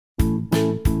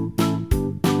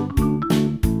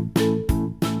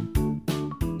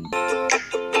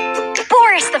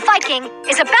Boris the Viking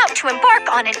is about to embark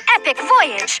on an epic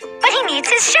voyage, but he needs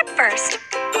his ship first.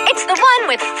 It's the one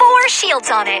with 4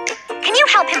 shields on it. Can you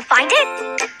help him find it?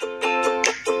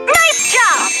 Nice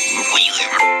job!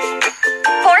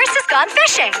 Boris has gone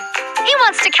fishing. He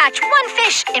wants to catch 1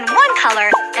 fish in one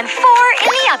color and 4 in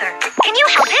the other. Can you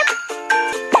help him?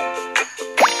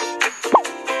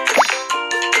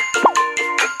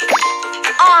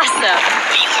 Awesome!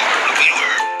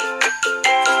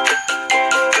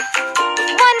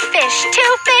 1 fish,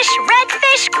 2 fish, red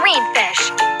fish, green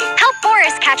fish. Help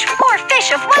Boris catch 4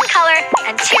 fish of one color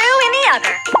and 2 in the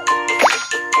other.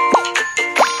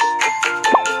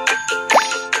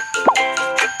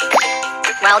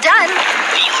 Well done!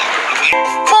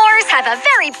 Boars have a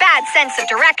very bad sense of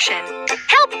direction.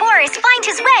 Help Boris find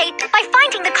his way by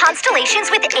finding the constellations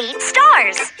with 8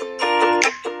 stars.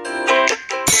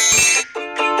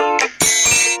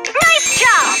 Nice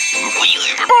job!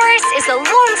 Boris is a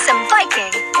lonesome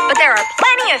Viking, but there are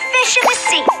plenty of fish in the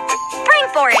sea. Bring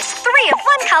Boris 3 of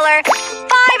one color, 5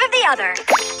 of the other.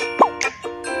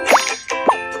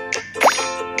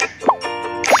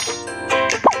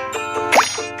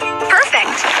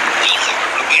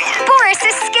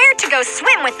 Go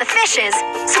swim with the fishes,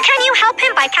 so can you help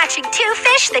him by catching 2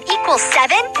 fish that equals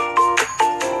 7?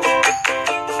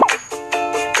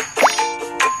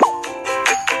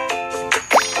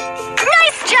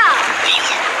 Nice job!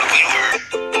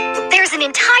 There's an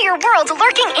entire world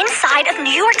lurking inside of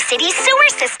New York City's sewer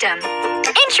system.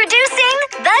 Introducing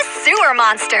the Sewer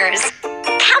Monsters.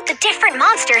 Count the different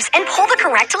monsters and pull the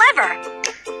correct lever.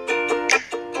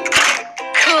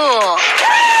 Cool.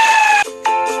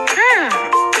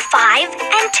 5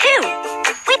 and 2.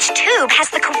 Which tube has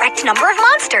the correct number of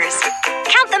monsters?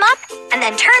 Count them up and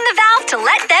then turn the valve to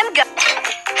let them go.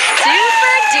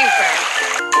 Super duper!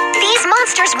 These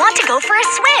monsters want to go for a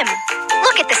swim.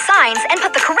 Look at the signs and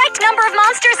put the correct number of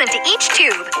monsters into each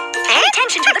tube. Pay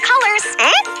attention to the colors.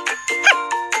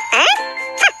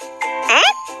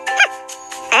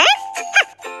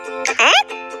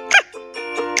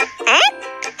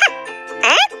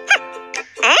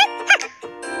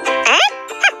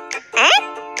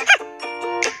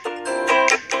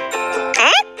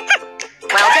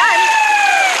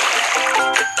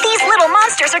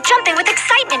 Are jumping with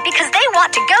excitement because they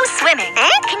want to go swimming.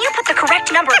 Can you put the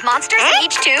correct number of monsters in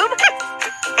each tube?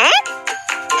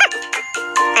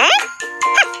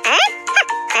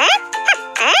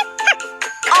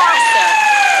 Awesome!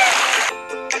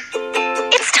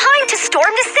 It's time to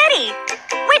storm the city.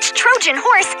 Which Trojan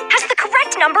horse has the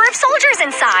correct number of soldiers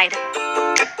inside?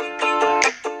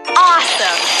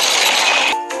 Awesome!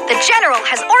 The general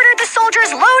has ordered the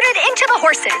soldiers loaded into the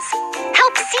horses.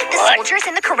 Help seat the soldiers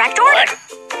in the correct order.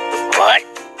 What?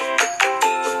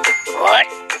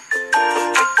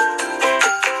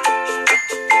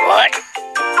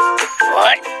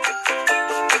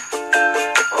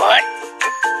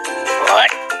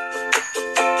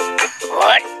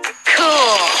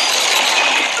 Cool.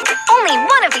 Only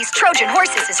one of these Trojan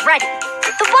horses is ready.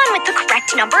 The one with the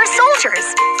correct number of soldiers.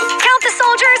 Count the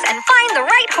soldiers and find the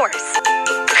right horse.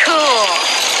 Cool.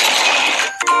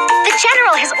 The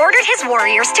general has ordered his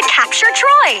warriors to capture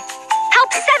Troy.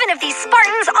 Help 7 of these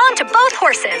Spartans onto both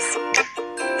horses.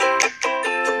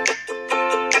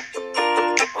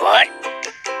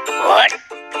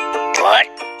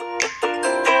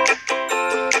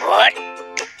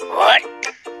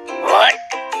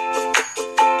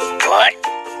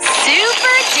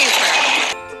 Super duper!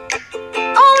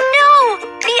 Oh no!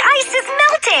 The ice is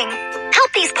melting!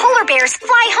 Help these polar bears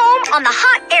fly home on the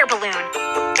hot air balloon.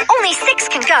 Only 6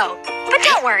 can go, but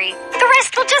don't worry, the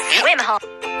rest will just swim home.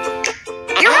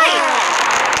 You're right!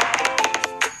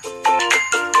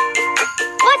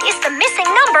 What is the missing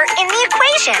number in the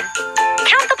equation?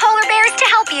 Count the polar bears to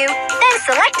help you, then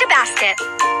select a basket.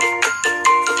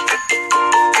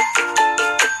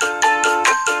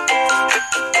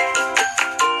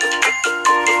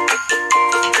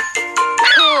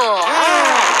 Cool!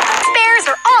 Bears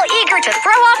are all eager to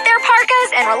throw off their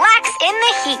parkas and relax in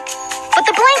the heat. But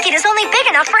the blanket is only big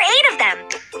enough for 8 of them.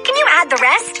 Can you add the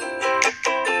rest?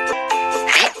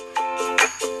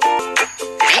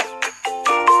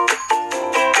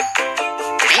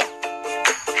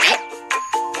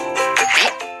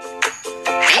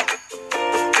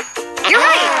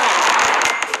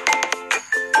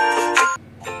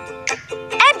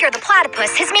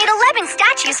 Platypus has made 11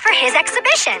 statues for his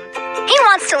exhibition. He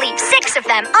wants to leave 6 of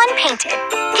them unpainted.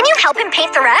 Can you help him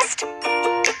paint the rest?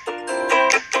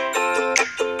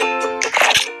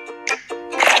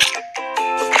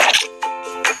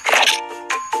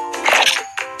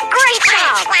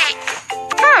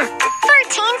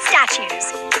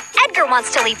 statues. Edgar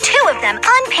wants to leave 2 of them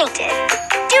unpainted.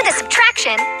 Do the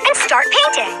subtraction and start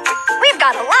painting. We've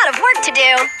got a lot of work to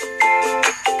do.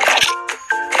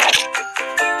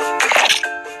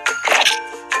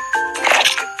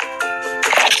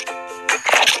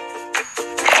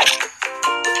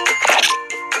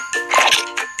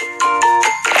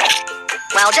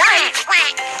 Well done.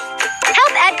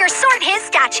 Help Edgar sort his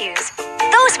statues.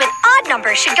 Those with odd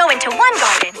numbers should go into one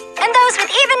garden, and those with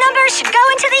even numbers should go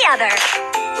into the other.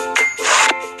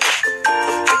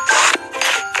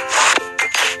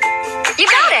 You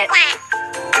got it!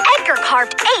 Edgar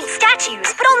carved 8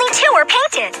 statues, but only 2 are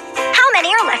painted.